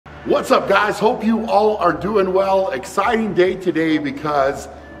What's up, guys? Hope you all are doing well. Exciting day today because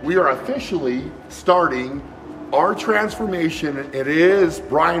we are officially starting our transformation. It is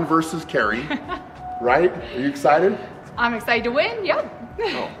Brian versus Carrie, right? Are you excited? I'm excited to win, yep.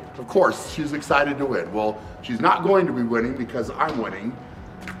 Oh, of course, she's excited to win. Well, she's not going to be winning because I'm winning.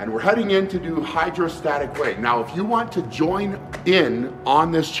 And we're heading in to do hydrostatic weighing. Now, if you want to join in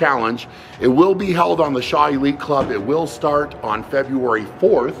on this challenge, it will be held on the Shaw Elite Club. It will start on February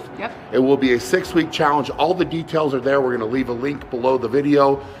 4th. Yep. It will be a 6-week challenge. All the details are there. We're gonna leave a link below the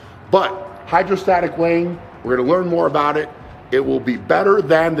video. But hydrostatic weighing, we're gonna learn more about it. It will be better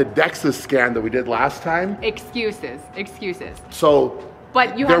than the DEXA scan that we did last time. Excuses. So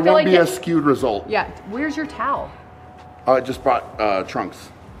but you there have to won't like be a skewed result. Yeah, where's your towel? I just brought trunks.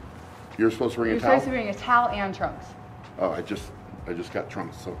 You're supposed to bring a towel? You're supposed to bring a towel and trunks. Oh, I just got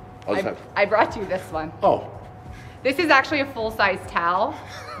trunks, so I'll just have. I brought you this one. Oh. This is actually a full-size towel.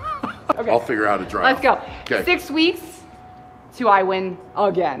 Okay. I'll figure out a dry. Let's go. Okay. 6 weeks to I win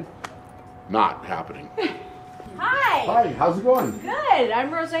again. Not happening. Hi. Hi, how's it going? Good.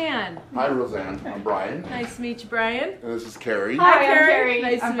 I'm Roseanne. Hi, Roseanne. I'm Brian. Nice to meet you, Brian. And this is Carrie. Hi, I'm Carrie. Carrie.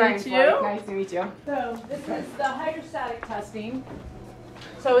 Nice I'm to Brian's meet wife. you. Nice to meet you. So this is the hydrostatic testing.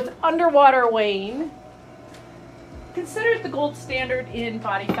 So it's underwater weighing. Considered the gold standard in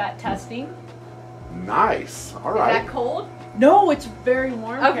body fat testing. Nice. All Is right. that cold? No, it's very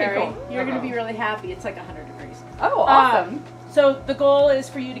warm, Okay, Carrie. cool. You're going to be really happy. It's like 100 degrees. Oh, awesome. So the goal is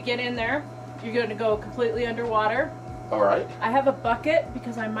for you to get in there. You're going to go completely underwater. All right. I have a bucket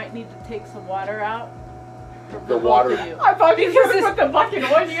because I might need to take some water out. For The both water. of you. I thought you were going to put the bucket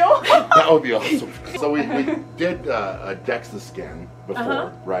on you. That would be awesome. So we did a DEXA scan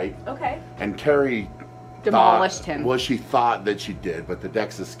before, right? Okay. And Carrie Demolished him. Well, she thought that she did, but the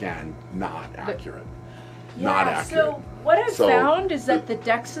DEXA scan, not accurate. Not accurate. So what I've So, found is that the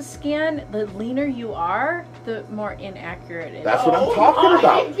DEXA scan, the leaner you are, the more inaccurate it is. That's what I'm talking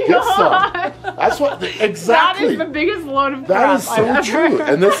about. Get some. That's what, exactly. That is the biggest load of That crap is I've so ever true. heard.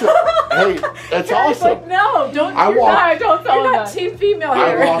 And this is, hey, that's Carrie's awesome. like, no, don't. I you're walked- not, don't tell you're him not that. team female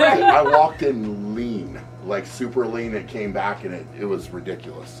here. I walked in lean, like super lean. It came back and it was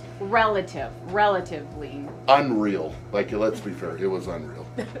ridiculous. Relative lean. Unreal. Like, let's be fair, it was unreal.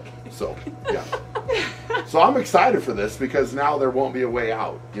 So, yeah. So I'm excited for this because now there won't be a way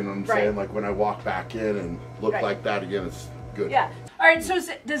out. You know what I'm saying? Like when I walk back in and look like that again, it's good. Yeah. All right. So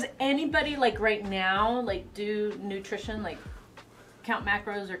does anybody like right now like do nutrition, like count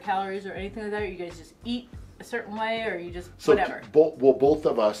macros or calories or anything like that? Or you guys just eat a certain way, or you just So whatever? both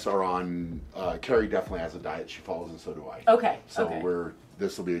of us are on. Carrie definitely has a diet she follows, and so do I. Okay. So okay.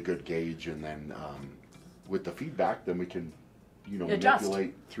 this will be a good gauge, and then with the feedback, then we can, Adjust.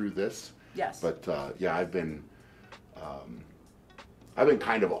 manipulate through this. Yes. But yeah, I've been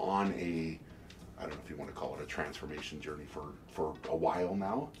kind of on a, I don't know if you want to call it a transformation journey for a while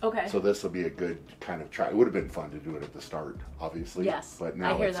now. Okay. So this will be a good kind of try. It would have been fun to do it at the start, obviously. Yes. But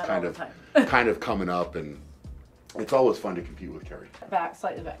now I hear it's that kind all of the time. kind of coming up, and it's always fun to compete with Carrie. Back,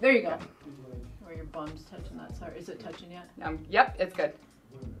 slightly back. There you go. Where your bum's touching that. Sorry, is it touching yet? Yep, it's good.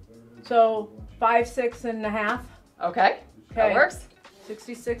 So 5'6" and a half. Okay. That works.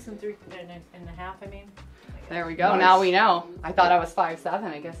 66 and 3 and a half. I mean. There we go. Nice. Now we know. I thought I was 5'7".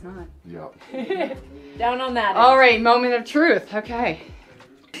 I guess not. Yeah. Down on that. All right, moment of truth. Okay.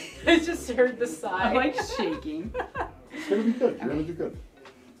 I just heard the sigh. I'm like shaking. It's gonna be good. You're gonna do good.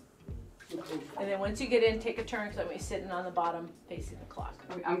 And then once you get in, take a turn because I'm going to be sitting on the bottom facing the clock.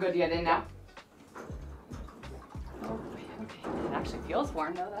 I'm good to get in now. Oh, okay. It actually feels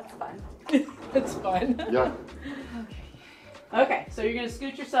warm though. That's fun. It's fun. Yeah. Okay. Okay, so you're going to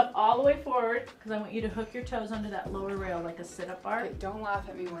scoot yourself all the way forward because I want you to hook your toes under that lower rail like a sit-up bar. Okay, don't laugh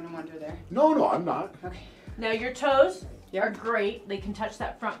at me when I'm under there. No, I'm not. Okay. Now your toes Yep. are great. They can touch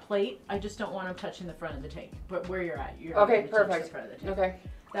that front plate. I just don't want them touching the front of the tank. But where you're at, you're Okay, gonna touch perfect. the front of the tank. Okay.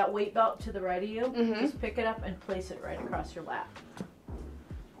 That weight belt to the right of you, Mhm. just pick it up and place it right across your lap.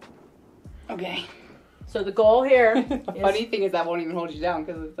 Okay. So the goal here The is funny thing is that won't even hold you down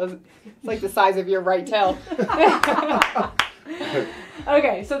because it doesn't. It's like the size of your right tail.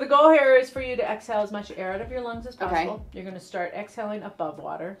 okay. So the goal here is for you to exhale as much air out of your lungs as Okay. possible. You're going to start exhaling above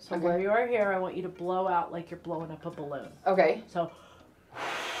water. So Okay. where you are here, I want you to blow out like you're blowing up a balloon. Okay. So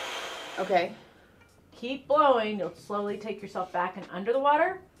Okay. keep blowing. You'll slowly take yourself back and under the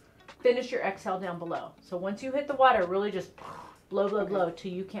water. Finish your exhale down below. So once you hit the water, really just blow, blow, blow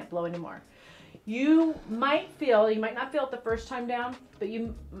till you can't blow anymore. You might not feel it the first time down, but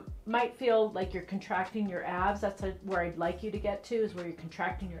you might feel like you're contracting your abs. That's where I'd like you to get to, is where you're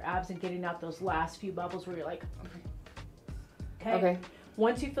contracting your abs and getting out those last few bubbles where you're like, okay.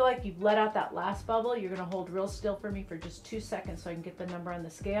 Once you feel like you've let out that last bubble, you're gonna hold real still for me for just 2 seconds so I can get the number on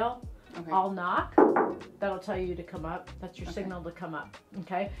the scale. Okay. I'll knock. That'll tell you to come up. That's your signal to come up.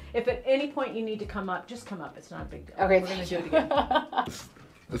 Okay. If at any point you need to come up, just come up. It's not a big deal. Okay. We're gonna do it again.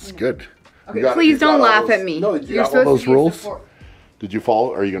 This is good. Okay, please don't laugh at me. No, you You're got all those supposed to be rules? support. Did you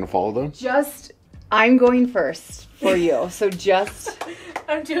follow? Are you going to follow them? I'm going first for you. So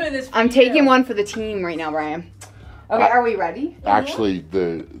I'm doing this. I'm taking one for the team right now, Brian. Okay, are we ready? Actually,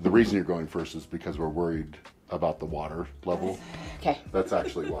 the reason you're going first is because we're worried about the water level. Okay. That's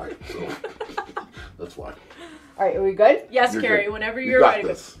actually why. So that's why. All right, are we good? Yes, You're Carrie. good. Whenever You you're got ready.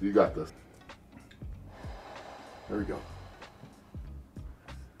 this. You got this. There we go.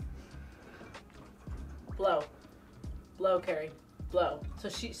 Blow. Blow, Carrie. Blow. So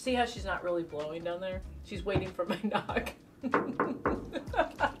see how she's not really blowing down there? She's waiting for my knock.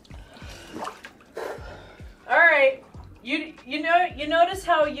 All right. You notice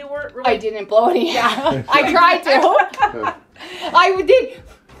how you weren't really. I didn't blow any. Yeah, I tried to. I did,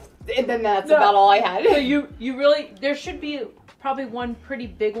 and then that's about all I had. So you really, there should be probably one pretty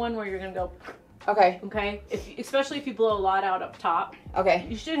big one where you're gonna go. Okay. Okay. Especially if you blow a lot out up top. Okay.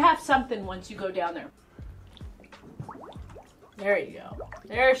 You should have something once you go down there. There you go.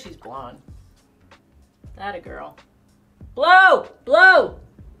 There she's blowing. That a girl. Blow! Blow!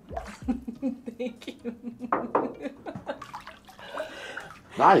 Thank you.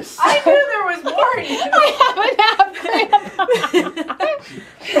 Nice. I knew there was more in you. I have an ab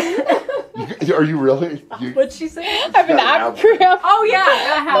cramp. Are you really? What'd she say? I have an ab cramp. Oh yeah,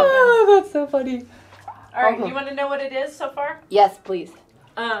 that happened. Oh, that's so funny. All right, you want to know what it is so far? Yes, please.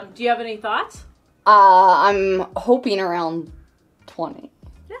 Do you have any thoughts? I'm hoping around 20.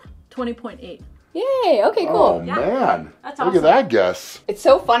 Yeah, 20.8. Yay. Okay, cool. Oh Yeah. man. That's Look awesome. at that guess. It's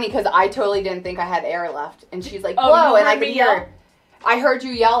so funny because I totally didn't think I had air left, and she's like, Oh, "Blow!" you and I heard could me hear. yell? I heard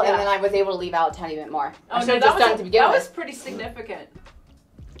you yell, Yeah. and then I was able to leave out a tiny bit more. Oh, I no, should have just done it to begin that with. was pretty significant.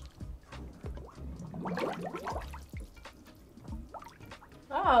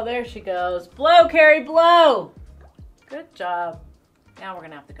 Oh, there she goes. Blow, Carrie, blow. Good job. Now we're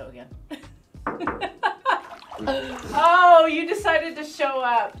gonna have to go again. Oh, you decided to show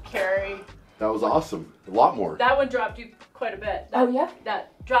up, Carrie. That was awesome. A lot more. That one dropped you quite a bit. Oh, yeah?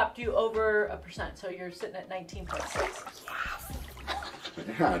 That dropped you over 1%, so you're sitting at 19.6.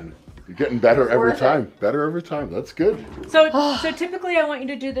 Man, you're getting better every worth it. time. Better every time. That's good. So typically I want you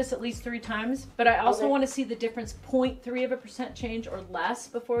to do this at least 3 times, but I also want to see the difference 0.3% change or less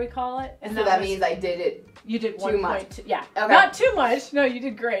before we call it. And So that means I did it. you did too much. 1.2. Yeah, Okay. not too much. No, you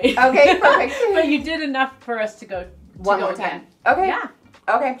did great. Okay, perfect. But you did enough for us to go One go more again. time. Okay. Yeah,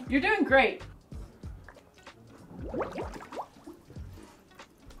 Okay. you're doing great.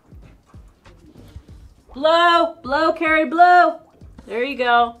 Blow, blow, Carrie, blow. There you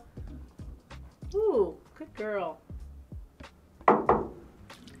go. Ooh, good girl. All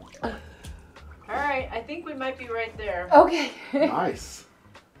right, I think we might be right there. Okay. Nice.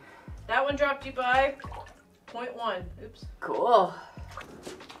 That one dropped you by 0.1. Oops. Cool.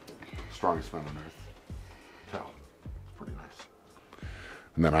 Strongest man on earth. Towel. Pretty nice.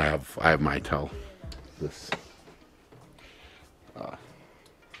 And then I have my towel. This.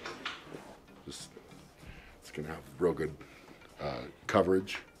 It's gonna have real good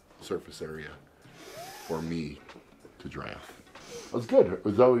coverage, surface area for me to dry off. That's good.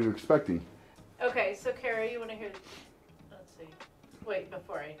 Was that what you were expecting? Okay, so Carrie, you want to hear? Let's see. Wait,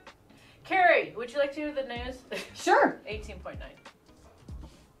 Carrie, would you like to hear the news? Sure. 18.9.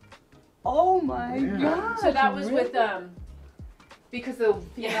 Oh my Yeah. god. So that was with because of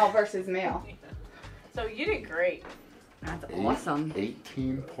female versus male. So you did great. That's awesome.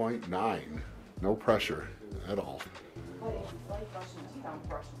 18.9. No pressure at all.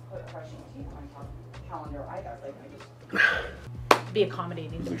 Be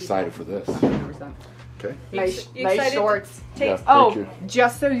accommodating. I was to excited for this. 100%. Okay. Nice, You nice excited? shorts. Take, Yeah, thank Oh, you.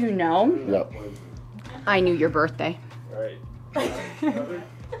 just so you know, Yep. I knew your birthday.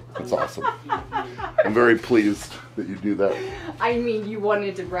 That's awesome. I'm very pleased that you do that. I mean, you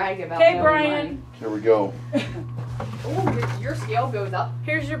wanted to brag about Okay, knowing Brian. Here we go. mine. Oh, your scale goes up.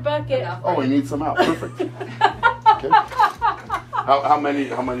 Here's your bucket. Enough. Oh, we need some out. Perfect. Okay. How many do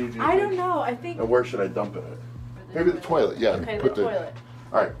you think? I don't know. I think. And where should I dump it at? Maybe the toilet. Yeah. Okay, the toilet.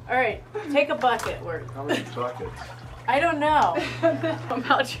 All right. All right, take a bucket. How many buckets? I don't know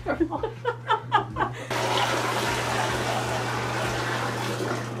about your.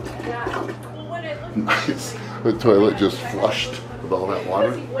 Yeah. Well, when it looks Nice. The toilet just flushed with all that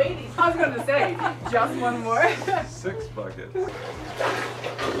water. Wait, I was going to say, just one more. 6 buckets.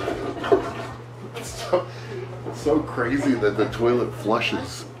 So, It's so crazy that the toilet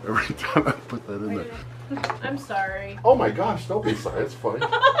flushes every time I put that in there. I'm sorry. Oh my gosh, don't be sorry. It's funny.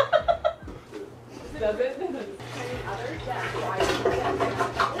 Does it?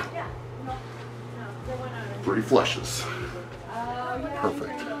 Three flushes.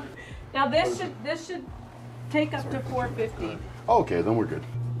 Perfect. Now this should take up to 450. Okay, then we're good.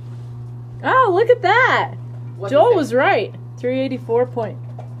 Oh, look at that. What Joel is it? was right.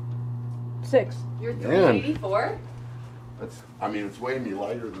 384.6. You're 384? I mean, it's weighing me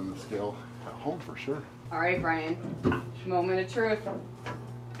lighter than the scale at home for sure. All right, Brian. Moment of truth.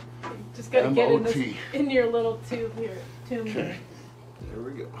 Just gotta get in, MOT. in your little tube here. Okay, there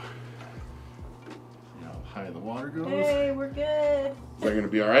we go. See how high the water goes. Hey, we're good. Is that going to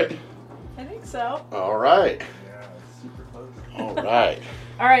be all right? I think so. All right. Yeah, it's super close. All right.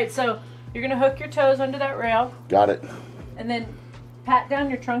 All right, so you're gonna hook your toes under that rail, Got it. and then pat down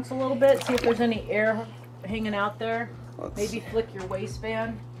your trunks a little bit. See if there's any air hanging out there. Maybe flick your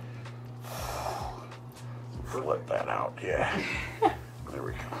waistband. Flip that out, yeah. There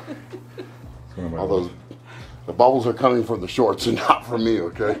we go. All All those, the bubbles are coming from the shorts and not from me,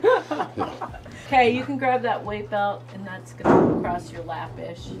 okay? Yeah. Okay, you can grab that weight belt, and that's gonna go across your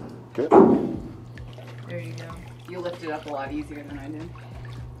lap-ish. Okay. There you go. You lifted up a lot easier than I did.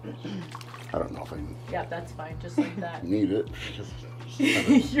 I don't know if I Yeah, that's fine, just like that. need it.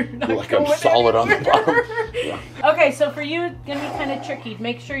 You're not Feel like going I'm solid on the anywhere. bottom. Yeah. Okay, so for you, it's gonna be kind of tricky.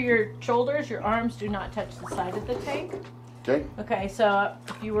 Make sure your shoulders, your arms do not touch the side of the tank. Okay. Okay, so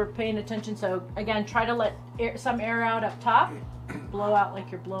if you were paying attention, so again, try to let some air out up top. Blow out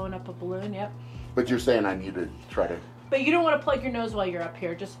like you're blowing up a balloon, yep. But you're saying I need to try to, But you don't want to plug your nose while you're up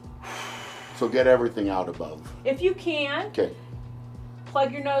here. Just, so get everything out above. if you can, Okay.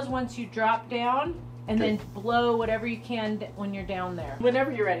 plug your nose once you drop down, and Okay. then blow whatever you can when you're down there.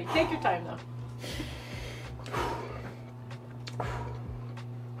 Whenever you're ready. Take your time, though.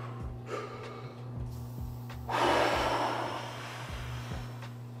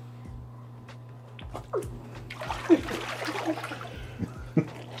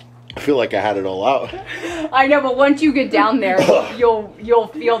 I feel like I had it all out. I know, but once you get down there, you'll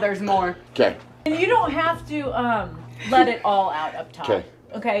feel there's more. Okay. And you don't have to let it all out up top. Okay.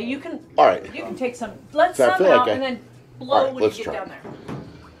 Okay, you can. All right. You can take some. Let So I some feel out like and then All blow right, when let's you get try. down there.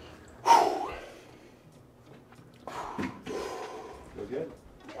 Feel good?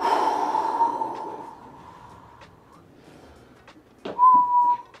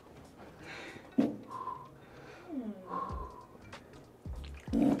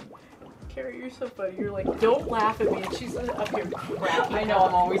 Carrie, you're so funny. You're like, don't laugh at me, and she's up here cracking. I know,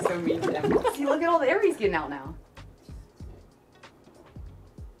 I'm always so mean to him. See, look at all the air he's getting out now.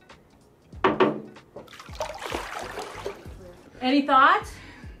 Any thoughts?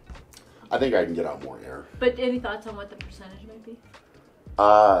 I think I can get out more air. But any thoughts on what the percentage might be?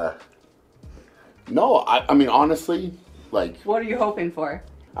 No, I mean, honestly, like, What are you hoping for?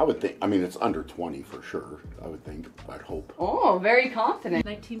 I would think, I mean, it's under 20 for sure, I would think, I'd hope. Oh, very confident.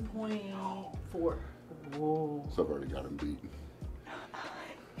 19.4. Whoa. So I've already got him beat.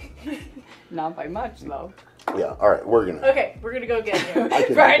 Not by much, though. Yeah, all right, we're gonna. Okay, we're gonna go again here. I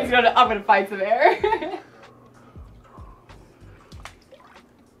can Brian's do that. I'm gonna find some air.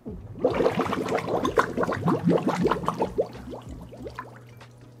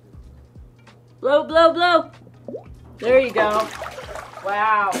 Blow, blow, blow. There you go.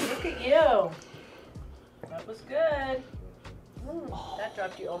 Wow, look at you. That was good. That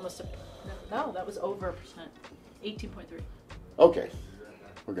dropped you almost a. No, that was over a percent. 18.3. Okay,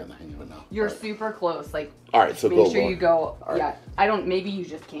 we're getting the hang of it now. You're all right. super close. Like, All right, so make go sure more. you go. All right. Yeah, I don't. Maybe you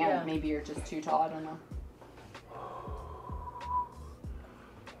just can't. Yeah. Maybe you're just too tall. I don't know.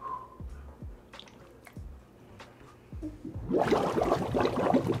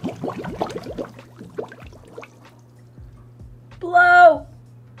 Blow.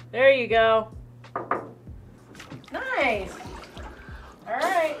 There you go. Nice. All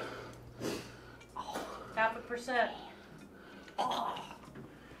right. 0.5%.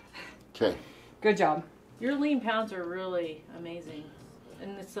 Okay, Good job. Your lean pounds are really amazing.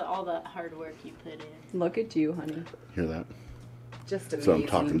 And it's all that hard work you put in. Look at you, honey. hear that? Just That's what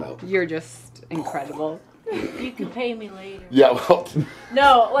amazing. I'm talking about. You're just incredible. You can pay me later. Yeah, well,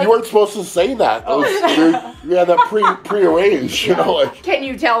 No, like, you weren't supposed to say that. Oh. You had that prearranged, you know, like, Can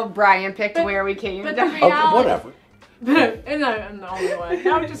you tell Brian picked where we came? but the down? okay, reality- whatever. and I'm the only one.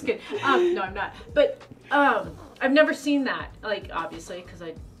 No, I'm just kidding. No, I'm not. But I've never seen that. Like, obviously, because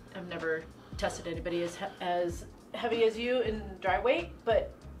I've never tested anybody as heavy as you in dry weight.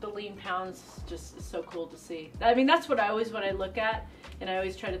 But the lean pounds just is so cool to see. I mean, that's what I always, when I look at, and I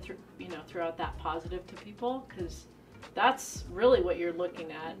always try to throw out that positive to people, because that's really what you're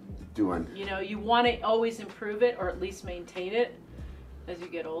looking at. Doing. You know, you want to always improve it or at least maintain it as you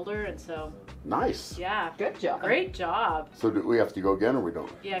get older, and so. Nice. Yeah. Good job. Great job. So do we have to go again or we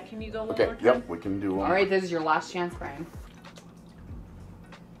don't? Yeah, can you go one Okay, more time? yep, we can do one. All right, this is your last chance, Brian.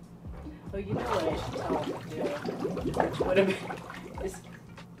 Oh, you know what I should tell him to do? Would have been, is,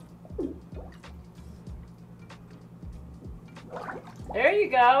 there you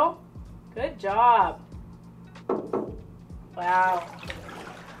go. Good job. Wow.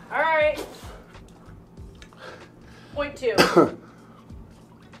 All right. Point two.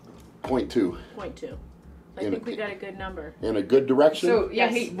 Point two. Point two. I In think a- we got a good number. In a good direction? So yeah,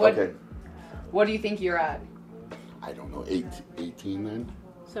 Yes. hey, what Okay. what do you think you're at? I don't know, 18 then?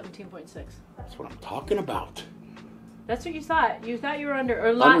 17.6. That's what I'm talking about. That's what you thought. You thought you were under, or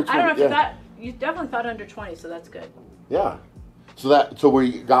Under I don't know 20, if you yeah. thought, you definitely thought under 20, so that's good. Yeah. So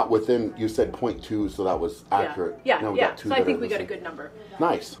we got within, you said 0.2, so that was accurate. Yeah, Now we yeah. got two So I that think are we the got a same. good number.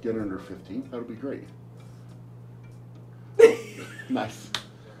 Nice. Get under 15, that'll be great. Nice.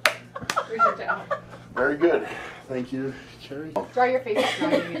 Here's your towel. Very good. Thank you, Cherry. Dry your face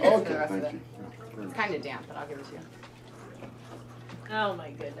and I'll give you this for the Okay, rest of thank it. you. It's kind of damp, but I'll give it to you. Oh my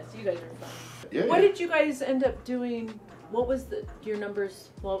goodness, you guys are fun. Yeah. What did you guys end up doing? What was your numbers?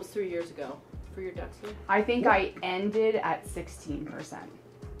 Well, it was 3 years ago for your Dexter. I think I ended at 16%.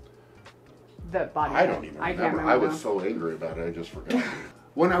 The body. I don't even I remember. can't I remember. was so angry about it, I just forgot.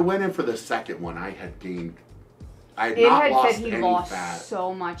 When I went in for the second one, I had gained. I had It not had lost said he any lost fat.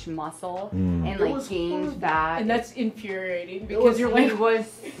 so much muscle It and was like gained horrible. fat. And that's infuriating was- because you're he like,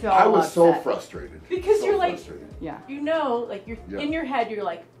 was so I was so upset. frustrated. Because So you're like- frustrated. Yeah. you know, like you're Yeah. in your head, you're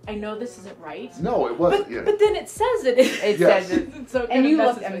like, I know this isn't right. No, it wasn't. But, yeah. but then it says it. It Yes. says it. so it And kinda you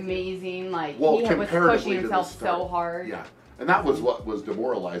messes looked with you. amazing. Like Well, he was comparatively pushing to the himself start. so hard. Yeah. And that was what was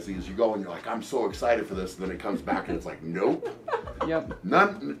demoralizing is you go and you're like, I'm so excited for this, and then it comes back and it's like, nope. Yep.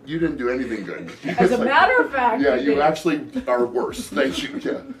 None, you didn't do anything good. As a matter of fact, Yeah, you you did. actually are worse. Thank you.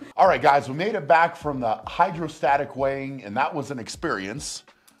 Yeah. All right, guys, we made it back from the hydrostatic weighing, and that was an experience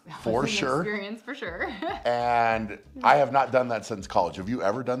for Was an sure. Experience for sure. And I have not done that since college. Have you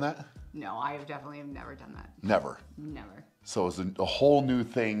ever done that? No, I have definitely never done that. Never. Never. So it's a whole new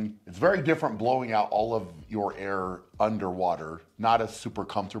thing. It's very different blowing out all of your air underwater. Not a super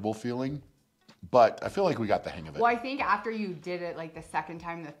comfortable feeling, but I feel like we got the hang of it. Well, I think after you did it like the second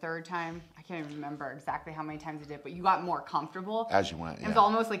time, the third time, I can't even remember exactly how many times I did, but you got more comfortable. As you went, It was yeah.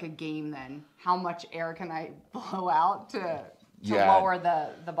 almost like a game then. How much air can I blow out to Yeah. lower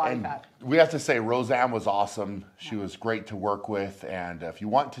the body And fat? we have to say Roseanne was awesome. She was great to work with. And if you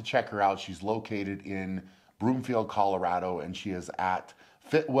want to check her out, she's located in Broomfield, Colorado, and she is at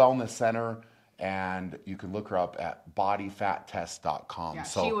Fit Wellness Center. And you can look her up at bodyfattest.com. Yeah,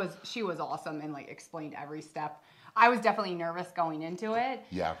 So she was awesome and like explained every step. I was definitely nervous going into it.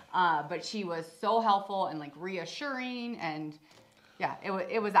 yeah. But she was so helpful and like reassuring, and yeah,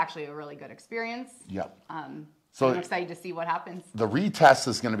 it was actually a really good experience. Yep. So So I'm excited to see what happens. the retest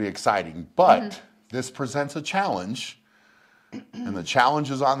is going to be exciting, but this presents a challenge, and the challenge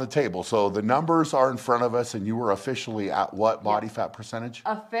is on the table. So the numbers are in front of us, and you were officially at what body fat percentage?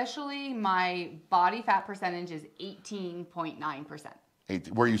 Officially, my body fat percentage is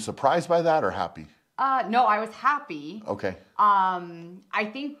 18.9%. Were you surprised by that or happy? No, I was happy. Okay. I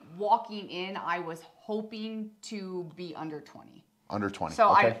think walking in, I was hoping to be under 20. Under 20.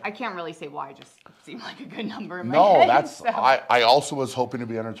 So okay. I can't really say why. It just seemed like a good number in my No, head. that's so. I also was hoping to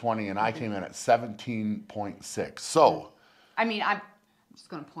be under 20, and I came in at 17.6. So I mean, I'm just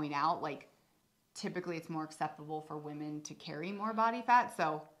going to point out, like, typically it's more acceptable for women to carry more body fat.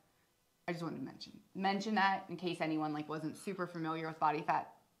 So I just wanted to mention that in case anyone like wasn't super familiar with body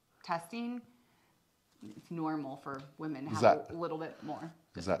fat testing. It's normal for women to have a little bit more.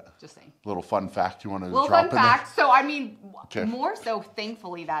 is that Just saying. a little fun fact you want to Little drop fun in there? fact. So I mean, Okay. more so,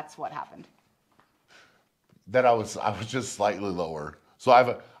 thankfully, that's what happened. That I was just slightly lower. So I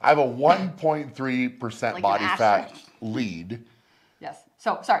have a 1.3% Like an body fat asterisk. lead. Yes.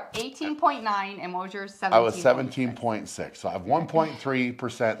 So sorry, 18.9, and what was yours? 17. I was 17.6. So I have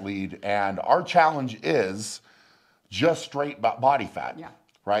 1.3% lead, and our challenge is just straight body fat. Yeah.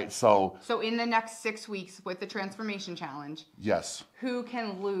 Right. So So in the next 6 weeks with the transformation challenge, yes, who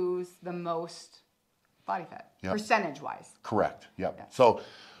can lose the most body fat Yep. percentage wise? correct. Yep. Yeah. So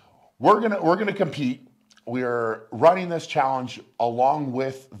we're gonna compete. We're running this challenge along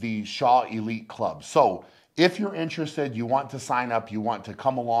with the Shaw Elite Club. So if you're interested, you want to sign up, you want to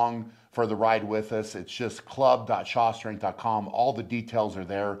come along for the ride with us, it's just club.shawstrength.com. All the details are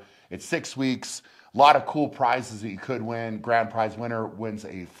there. It's 6 weeks. A lot of cool prizes that you could win. Grand prize winner wins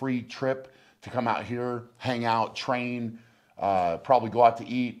a free trip to come out here, hang out, train, probably go out to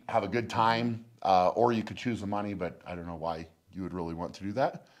eat, have a good time, or you could choose the money, but I don't know why you would really want to do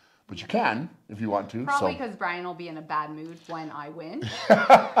that. But you can if you want to. Probably because Brian will be in a bad mood when I win.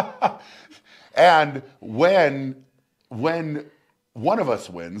 And when one of us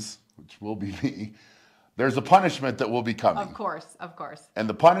wins, which will be me, there's a punishment that will be coming. Of course, of course. And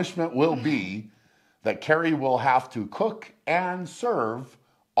the punishment will be that Carrie will have to cook and serve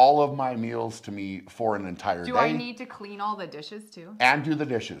all of my meals to me for an entire day. Do I need to clean all the dishes too? And do the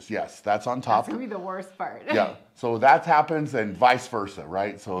dishes, yes. That's on top. That's going to be the worst part. Yeah, so that happens and vice versa,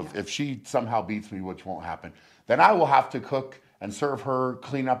 right? So if she somehow beats me, which won't happen, then I will have to cook and serve her,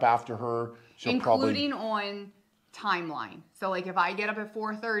 clean up after her. She'll including on timeline. So like if I get up at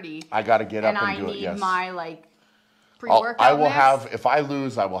 4:30, I got to get up and do it, yes. yes. And I need my like pre-workout I will mix. have, if I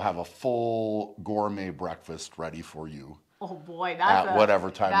lose, I will have a full gourmet breakfast ready for you. Oh boy, that's at whatever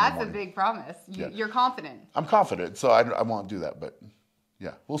time in the That's a morning. big promise. You're confident. I'm confident, so I won't do that, but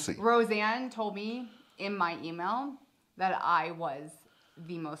yeah, we'll see. Roseanne told me in my email that I was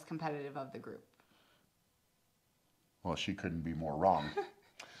the most competitive of the group. Well, she couldn't be more wrong.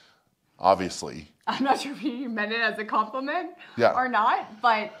 Obviously. I'm not sure if you meant it as a compliment Yeah. or not,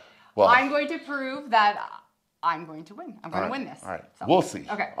 but Well, I'm going to prove that I'm going to win. I'm going to win this. All right. So, We'll see.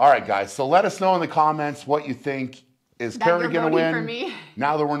 Okay. All right, guys. So let us know in the comments what you think. Is That Carrie you're going to voting win? for me?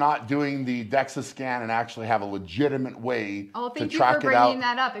 Now that we're not doing the DEXA scan and actually have a legitimate way Oh, to thank you track for it out. bringing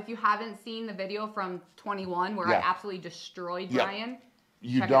that up. If you haven't seen the video from 21 where I Yeah. absolutely destroyed Yeah. Brian,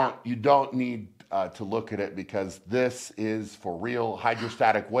 You check it out. don't need to look at it because this is for real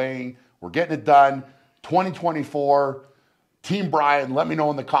hydrostatic weighing. We're getting it done. 2024. Team Brian, let me know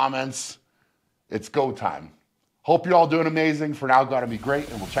in the comments. It's go time. Hope you're all doing amazing. For now, got to be great,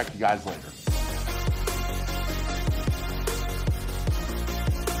 and we'll check you guys later.